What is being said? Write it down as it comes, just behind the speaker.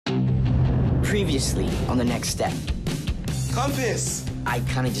Previously on the next step. Compass! I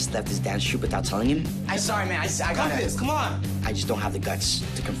kind of just left his dance troupe without telling him. I'm sorry, man. I got Compass, come on! I just don't have the guts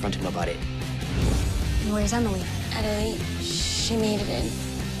to confront him about it. Where's Emily? Emily, she made it in.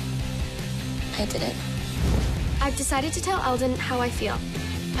 I didn't. I've decided to tell Eldon how I feel.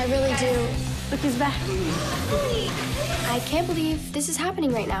 I really do. Look who's back. I can't believe this is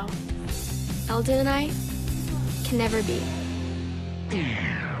happening right now. Eldon and I can never be.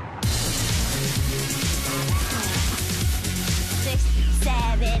 6,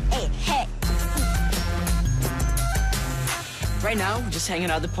 7, 8, hey. Right now, we're just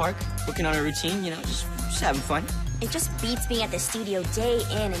hanging out at the park, working on a routine, you know, just having fun. It just beats being at the studio day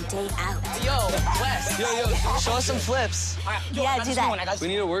in and day out. Yo, Wes. Yo, show us some flips. Yeah, do that. We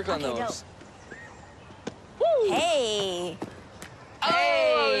need to work on those. Hey.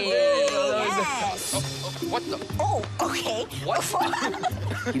 Hey! Yes. What the? Oh, okay. What?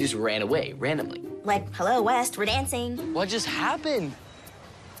 He just ran away, randomly. Like, hello, West, we're dancing. What just happened?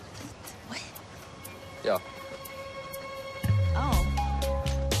 What? Yo. Oh.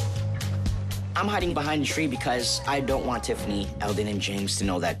 I'm hiding behind a tree because I don't want Tiffany, Eldon, and James to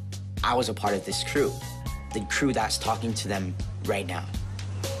know that I was a part of this crew. The crew that's talking to them right now.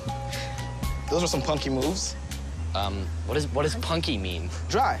 Those were some punky moves. What does punky mean?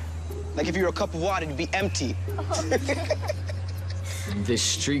 Dry. Like if you were a cup of water, it'd be empty. This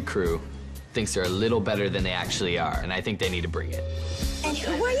street crew thinks they're a little better than they actually are, and I think they need to bring it. And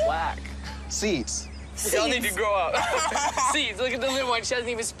who are you? Whack. Seeds. Y'all need to grow up. Seeds, look at the little one. She hasn't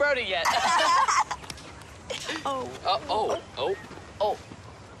even sprouted yet. Oh. Oh.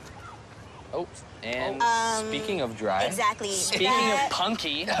 And speaking of dry. Exactly. Speaking of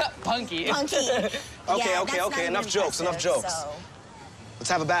punky. Punky. Punky. Okay, enough jokes. So. Let's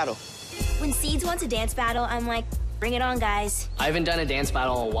have a battle. When Seeds wants a dance battle, I'm like, bring it on, guys. I haven't done a dance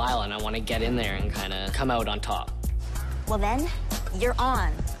battle in a while, and I want to get in there and kind of come out on top. Well then, you're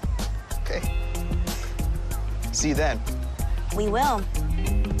on. Okay. See you then. We will.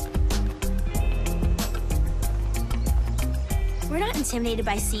 We're not intimidated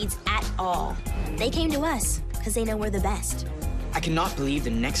by Seeds at all. They came to us because they know we're the best. I cannot believe the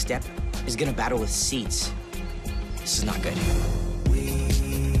next step is gonna battle with Seeds. This is not good.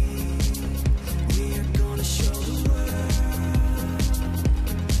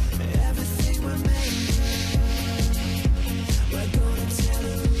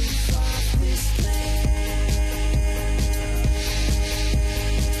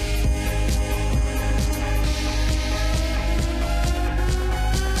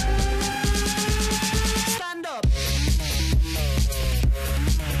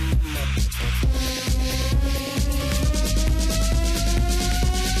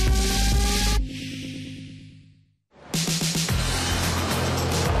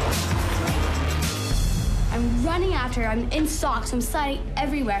 I'm in socks, I'm sliding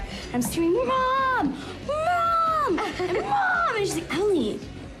everywhere. I'm screaming, Mom! Mom! And Mom! And she's like, Emily,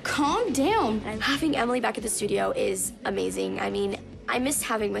 calm down. Having Emily back at the studio is amazing. I mean, I missed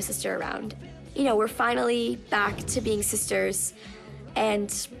having my sister around. You know, we're finally back to being sisters, and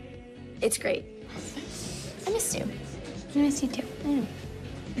it's great. I missed you. I missed you too. I know.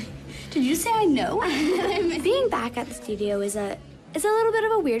 Did you say I know? Being back at the studio is a little bit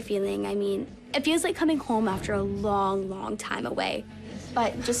of a weird feeling. I mean, it feels like coming home after a long, long time away.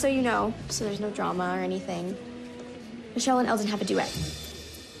 But just so you know, so there's no drama or anything, Michelle and Eldon have a duet.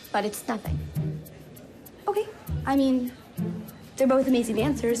 But it's nothing. Okay. I mean, they're both amazing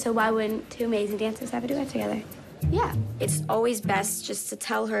dancers, so why wouldn't two amazing dancers have a duet together? Yeah. It's always best just to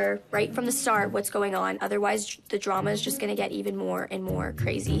tell her right from the start what's going on. Otherwise, the drama is just gonna get even more and more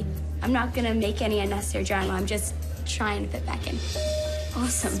crazy. I'm not gonna make any unnecessary drama. I'm just trying to fit back in.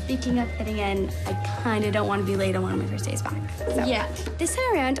 Awesome. Speaking of fitting in, I kind of don't want to be late on one of my first days back. So. Yeah. This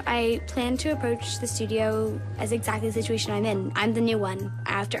time around, I plan to approach the studio as exactly the situation I'm in. I'm the new one.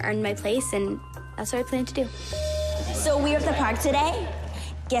 I have to earn my place, and that's what I plan to do. So we're at the park today.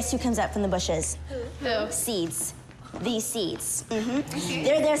 Guess who comes up from the bushes? Who? Seeds. These Seeds. Mm-hmm.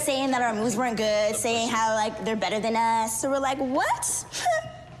 They're there saying that our moves weren't good, saying how, like, they're better than us. So we're like, what?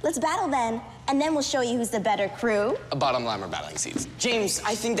 Let's battle then. And then we'll show you who's the better crew. Bottom line, we're battling Seeds. James,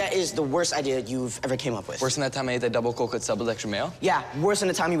 I think that is the worst idea you've ever came up with. Worse than that time I ate that double cold cut sub with extra mayo? Yeah, worse than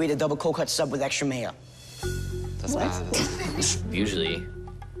the time you ate a double cold cut sub with extra mayo. That's bad. Usually,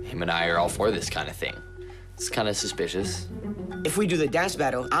 him and I are all for this kind of thing. It's kind of suspicious. If we do the dance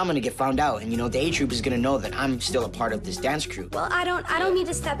battle, I'm gonna get found out, and you know, the A Troop is gonna know that I'm still a part of this dance crew. Well, I don't mean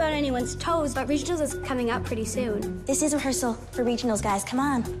to step on anyone's toes, but regionals is coming up pretty soon. This is rehearsal for regionals, guys. Come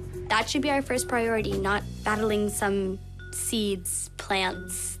on. That should be our first priority, not battling some seeds,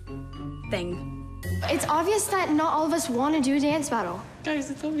 plants. thing. It's obvious that not all of us want to do a dance battle.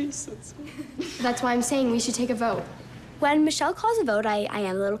 Guys, it's obvious. That's why I'm saying we should take a vote. When Michelle calls a vote, I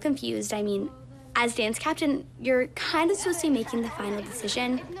am a little confused. I mean, as dance captain, you're kind of supposed to be making the final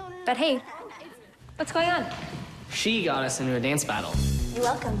decision. But hey, what's going on? She got us into a dance battle. You're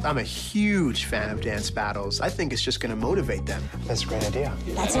welcome. I'm a huge fan of dance battles. I think it's just going to motivate them. That's a great idea.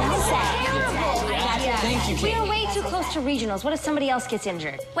 That's what I said. Thank you, We Kate. are way too close to regionals. What if somebody else gets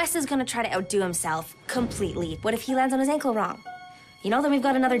injured? Wes is gonna try to outdo himself completely. What if he lands on his ankle wrong? You know, then we've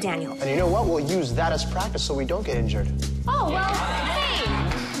got another Daniel. And you know what? We'll use that as practice so we don't get injured. Oh, well,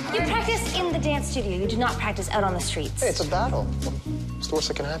 hey! You practice in the dance studio. You do not practice out on the streets. Hey, it's a battle. It's the worst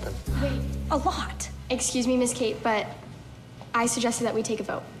that can happen. A lot. Excuse me, Miss Kate, but I suggested that we take a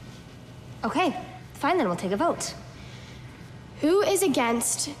vote. Okay, fine then, we'll take a vote. Who is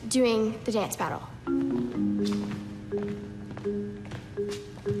against doing the dance battle?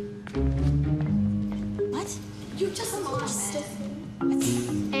 What? You just lost.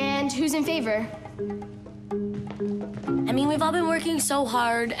 And who's in favor? I mean, we've all been working so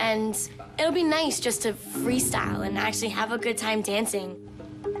hard, and it'll be nice just to freestyle and actually have a good time dancing.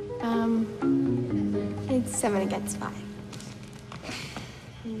 It's 7 against 5.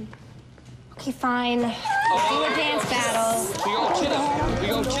 Okay, fine. Do a dance battle. We go chill. We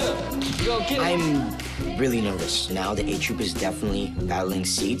go chill. We go get it. I'm really nervous. Now the A Troop is definitely battling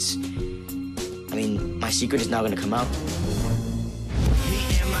seats. I mean, my secret is now gonna come out. Me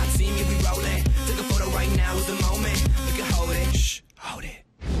and my team, yeah, we rollin'. Took a photo right now with the moment. You can hold it. Shh, hold it.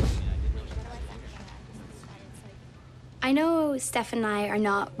 I know Steph and I are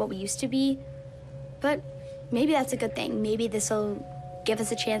not what we used to be, but maybe that's a good thing. Maybe this'll give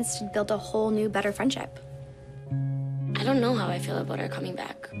us a chance to build a whole new, better friendship. I don't know how I feel about her coming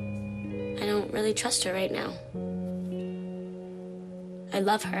back. I don't really trust her right now. I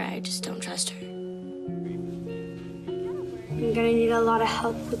love her, I just don't trust her. I'm gonna need a lot of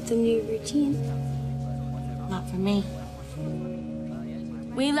help with the new routine. Not for me.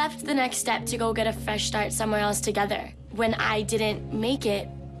 We left the next step to go get a fresh start somewhere else together. When I didn't make it,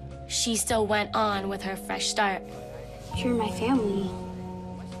 she still went on with her fresh start. You're my family.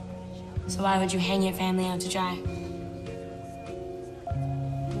 So why would you hang your family out to dry?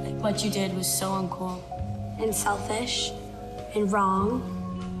 Like, what you did was so uncool. And selfish. And wrong.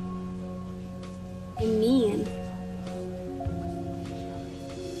 And mean.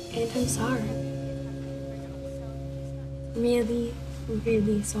 And I'm sorry. Really,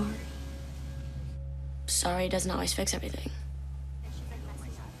 really sorry. Sorry doesn't always fix everything.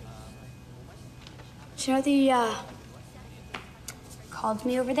 Charlie, called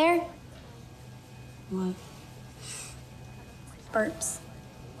me over there. What? Burps.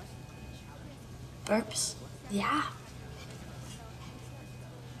 Burps? Yeah.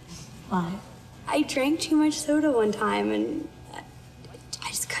 Why? I drank too much soda one time and I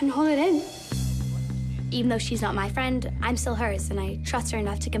just couldn't hold it in. Even though she's not my friend, I'm still hers and I trust her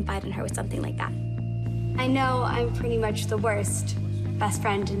enough to confide in her with something like that. I know I'm pretty much the worst best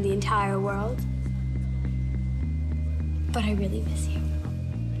friend in the entire world. But I really miss you.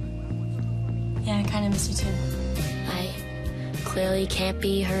 Yeah, I kind of miss you too. I clearly can't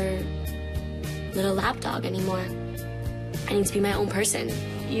be her little lapdog anymore. I need to be my own person.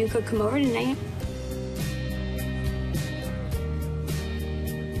 You could come over tonight.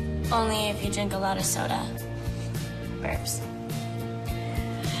 Only if you drink a lot of soda. Burps.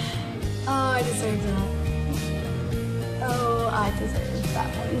 Oh, I deserve that. Oh, I deserve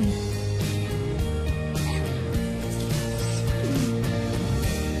that one.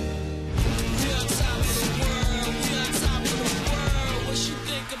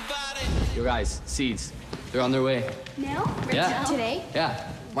 Yo, guys, seeds. They're on their way. Now? Yeah. Today?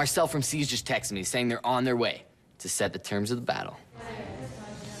 Yeah. Marcel from C's just texted me saying they're on their way to set the terms of the battle.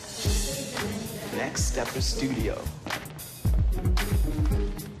 Next step is studio.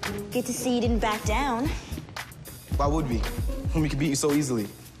 Good to see you didn't back down. Why would we? When we could beat you so easily.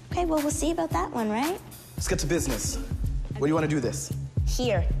 Okay, well, we'll see about that one, right? Let's get to business. Where do you want to do this?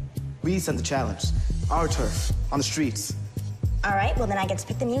 Here. We sent the challenge. Our turf, on the streets. All right, well, then I get to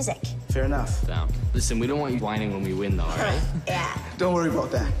pick the music. Fair enough. Down. Listen, we don't want you whining when we win, though, all right? Yeah. Don't worry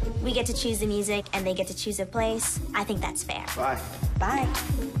about that. We get to choose the music, and they get to choose a place. I think that's fair. Bye. Bye.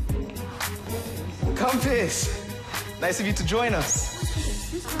 Come, Piss. Nice of you to join us.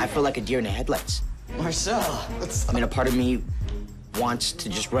 I feel like a deer in the headlights. Marcel, what's I mean, a part of me wants to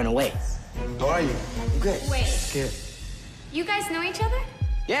just run away. How are you? I'm good. Wait. Good. You guys know each other?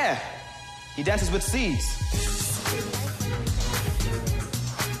 Yeah. He dances with Seeds.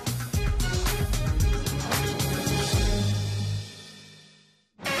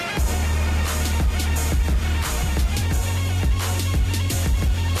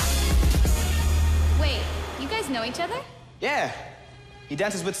 Yeah, he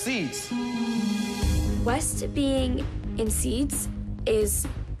dances with Seeds. West being in Seeds is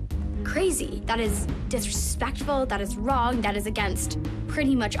crazy. That is disrespectful, that is wrong, that is against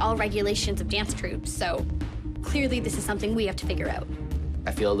pretty much all regulations of dance troupes. So clearly this is something we have to figure out.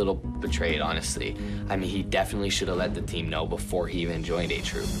 I feel a little betrayed, honestly. I mean, he definitely should have let the team know before he even joined A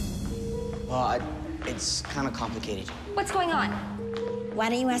Troop. Well, it's kind of complicated. What's going on? Why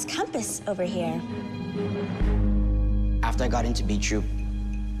don't you ask Compass over here? After I got into B Troop,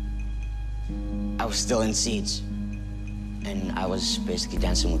 I was still in Seeds. And I was basically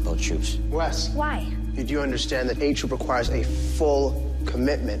dancing with both troops. Wes. Why? You do understand that A Troop requires a full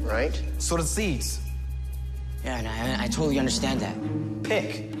commitment, right? So does Seeds. Yeah, and I totally understand that.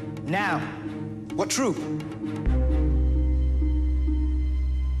 Pick. Now. What troop? I'm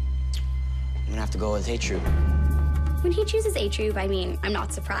gonna have to go with A Troop. When he chooses A Troop, I mean, I'm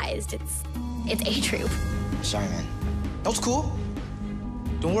not surprised. It's A Troop. Sorry, man. That's cool.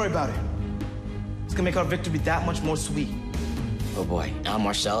 Don't worry about it. It's gonna make our victory that much more sweet. Oh boy, now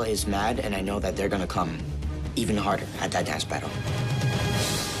Marcel is mad, and I know that they're gonna come even harder at that dance battle.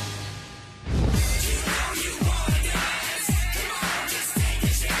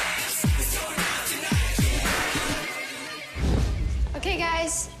 Okay,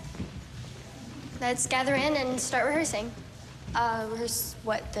 guys. Let's gather in and start rehearsing. Rehearse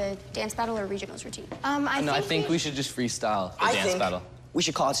what, the dance battle or regionals routine? I think we should just freestyle the I dance think battle. we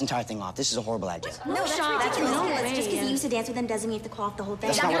should call this entire thing off. This is a horrible idea. No, that's ridiculous. Just because you used to dance with them doesn't mean you have to call off the whole thing.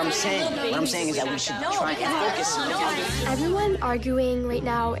 That's not what I'm saying. What I'm saying is that we should try and focus. Everyone arguing right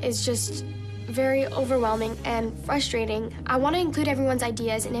now is just very overwhelming and frustrating. I want to include everyone's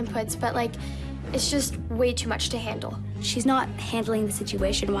ideas and inputs, but like, it's just way too much to handle. She's not handling the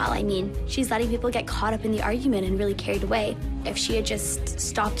situation well. I mean, she's letting people get caught up in the argument and really carried away. If she had just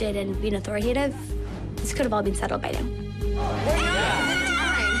stopped it and been authoritative, this could have all been settled by now.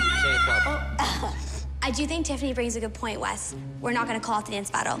 I do think Tiffany brings a good point, Wes. We're not gonna call off the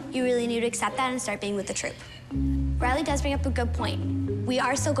dance battle. You really need to accept that and start being with the troupe. Riley does bring up a good point. We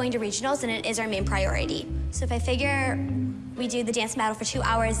are still going to regionals and it is our main priority. So if I figure we do the dance battle for 2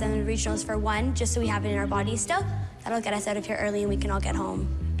 hours and the regionals for 1, just so we have it in our bodies still, that'll get us out of here early and we can all get home.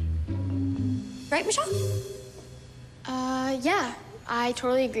 Right, Michelle? Yeah, I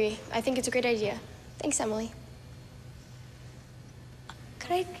totally agree. I think it's a great idea. Thanks, Emily.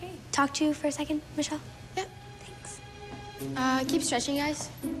 Could I talk to you for a second, Michelle? Yeah. Thanks. Keep stretching, guys.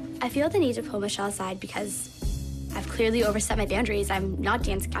 I feel the need to pull Michelle aside because I've clearly overstepped my boundaries. I'm not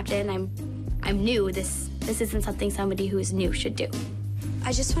dance captain. I'm new. This isn't something somebody who is new should do.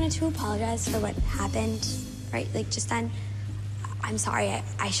 I just wanted to apologize for what happened, right? Like, just then. I'm sorry.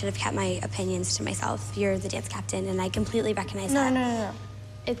 I should have kept my opinions to myself. You're the dance captain, and I completely recognize that. No.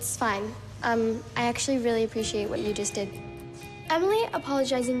 It's fine. I actually really appreciate what you just did. Emily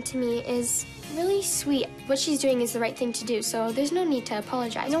apologizing to me is really sweet. What she's doing is the right thing to do, so there's no need to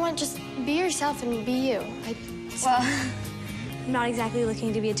apologize. You know what? Just be yourself and be you. Well, I'm not exactly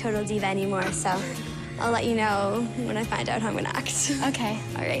looking to be a total diva anymore, so I'll let you know when I find out how I'm gonna act. Okay.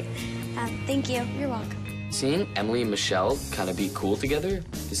 All right. Thank you. You're welcome. Seeing Emily and Michelle kind of be cool together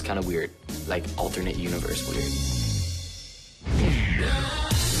is kind of weird. Like alternate universe weird.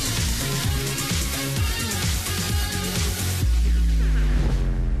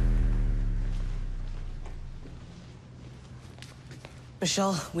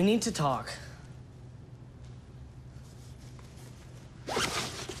 Michelle, we need to talk.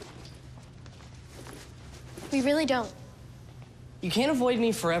 We really don't. You can't avoid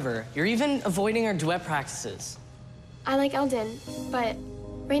me forever. You're even avoiding our duet practices. I like Eldon, but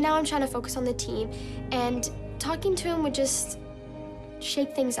right now I'm trying to focus on the team, and talking to him would just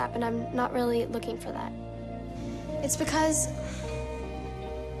shake things up, and I'm not really looking for that. It's because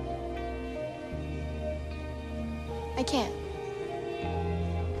I can't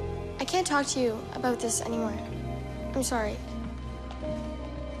talk to you about this anymore. I'm sorry.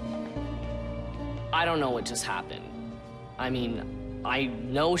 I don't know what just happened. I mean, I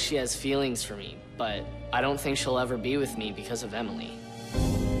know she has feelings for me, but I don't think she'll ever be with me because of Emily.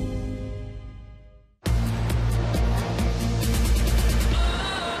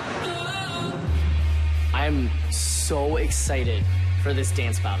 I'm so excited for this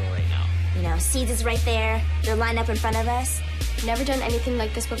dance battle right now. You know, Seeds is right there. They're lined up in front of us. Never done anything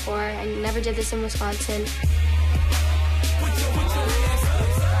like this before. I never did this in Wisconsin.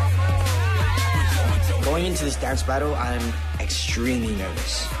 Going into this dance battle, I'm extremely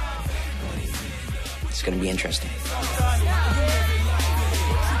nervous. It's gonna be interesting.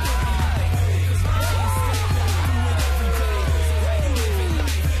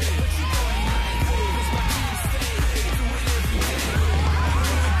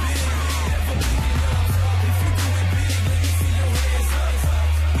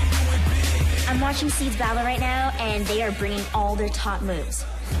 I'm watching Seeds battle right now, and they are bringing all their top moves.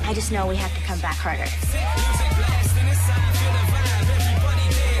 I just know we have to come back harder.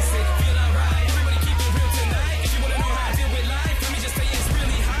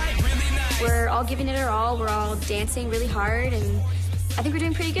 We're all giving it our all. We're all dancing really hard, and I think we're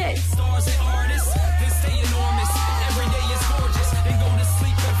doing pretty good.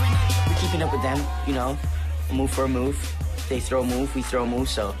 We're keeping up with them, you know, a move for a move. They throw a move, we throw a move,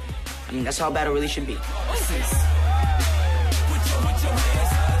 so, I mean, that's how a battle really should be.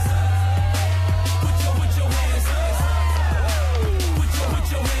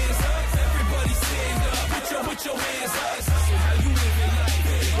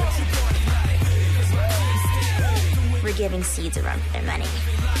 We're giving Seeds a run for their money.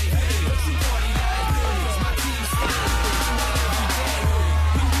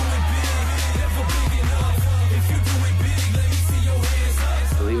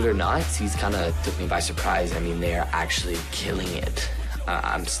 Believe it or not, Seeds kind of took me by surprise. I mean, they are actually killing it.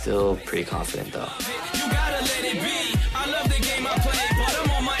 I'm still pretty confident, though. You gotta let it be. I love the game I play, but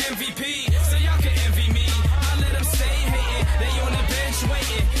I'm on my MVP. So y'all can envy me. I let them stay hating. They on the bench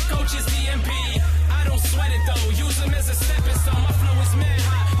waiting. Coach is DMP. I don't sweat it though. Use them as a stepping stone. My flow is mad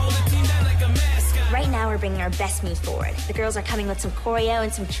hot. Hold the team down like a mascot. Right now, we're bringing our best moves forward. The girls are coming with some choreo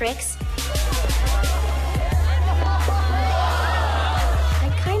and some tricks. I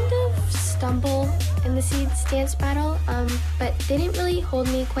kind of stumble in the Seeds dance battle, but they didn't really hold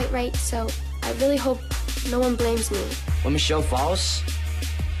me quite right, so I really hope no one blames me. When Michelle falls,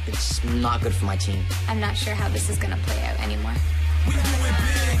 it's not good for my team. I'm not sure how this is gonna play out anymore.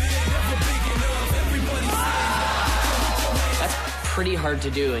 That's pretty hard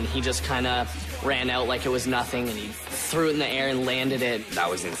to do, and he just kind of ran out like it was nothing, and he threw it in the air and landed it. That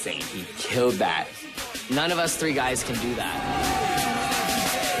was insane. He killed that. None of us three guys can do that.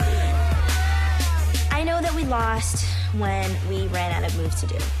 I know that we lost when we ran out of moves to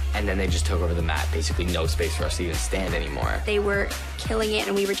do. And then they just took over the mat. Basically no space for us to even stand anymore. They were killing it,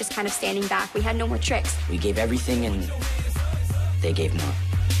 and we were just kind of standing back. We had no more tricks. We gave everything, and they gave more.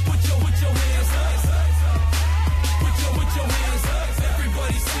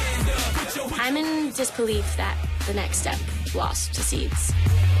 I'm in disbelief that the next step lost to Seeds.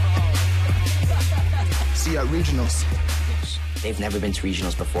 See you at regionals. They've never been to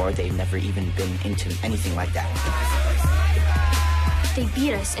regionals before. They've never even been into anything like that. They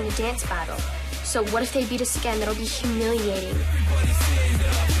beat us in a dance battle. So what if they beat us again? That'll be humiliating.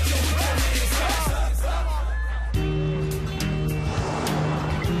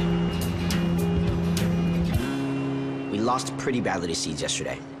 We lost pretty badly to Seeds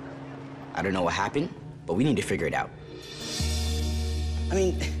yesterday. I don't know what happened, but we need to figure it out. I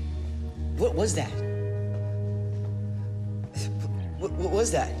mean, what was that? What was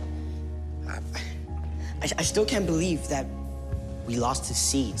that? I still can't believe that we lost to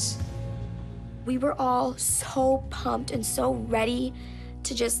Seeds. We were all so pumped and so ready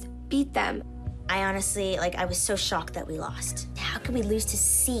to just beat them. I honestly, I was so shocked that we lost. How could we lose to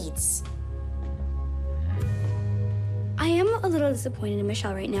Seeds? I am a little disappointed in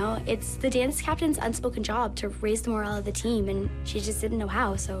Michelle right now. It's the dance captain's unspoken job to raise the morale of the team, and she just didn't know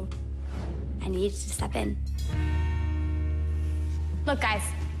how, so I needed to step in. Look, guys.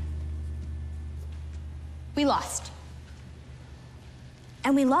 We lost.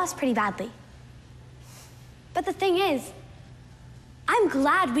 And we lost pretty badly. But the thing is, I'm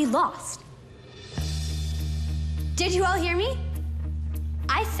glad we lost. Did you all hear me?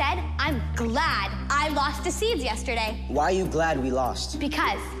 I said I'm glad I lost to Seeds yesterday. Why are you glad we lost?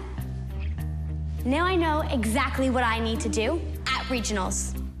 Because now I know exactly what I need to do at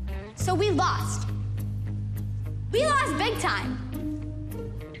regionals. So we lost. We lost big time.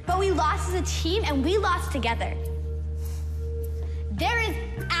 But we lost as a team, and we lost together. There is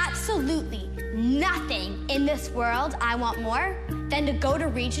absolutely nothing in this world I want more than to go to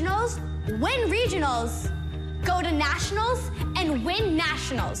regionals, win regionals, go to nationals, and win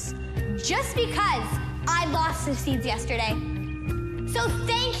nationals. Just because I lost to Seeds yesterday. So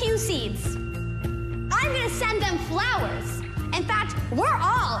thank you, Seeds. I'm gonna send them flowers. In fact, we're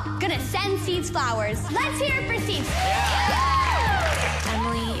all gonna send Seeds flowers. Let's hear it for Seeds.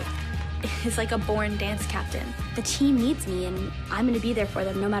 Emily is like a born dance captain. The team needs me, and I'm gonna be there for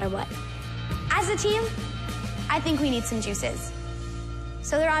them no matter what. As a team, I think we need some juices.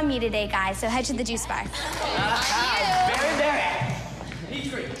 So they're on me today, guys, so head to the juice bar.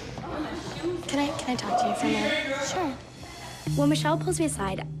 Can I talk to you for a minute? Sure. When Michelle pulls me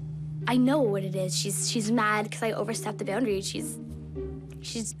aside, I know what it is. She's mad because I overstepped the boundary. She's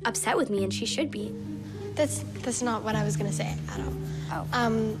upset with me, and she should be. That's not what I was gonna say at all.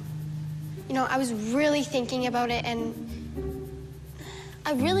 Oh. You know, I was really thinking about it, and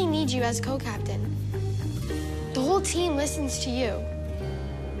I really need you as co-captain. The whole team listens to you.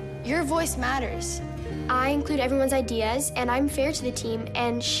 Your voice matters. I include everyone's ideas, and I'm fair to the team,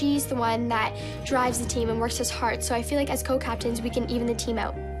 and she's the one that drives the team and works as hard, so I feel like as co-captains, we can even the team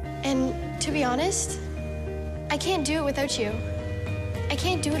out. And to be honest, I can't do it without you. I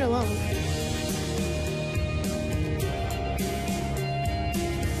can't do it alone.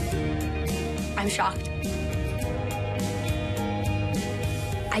 I'm shocked.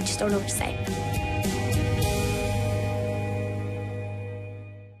 I just don't know what to say.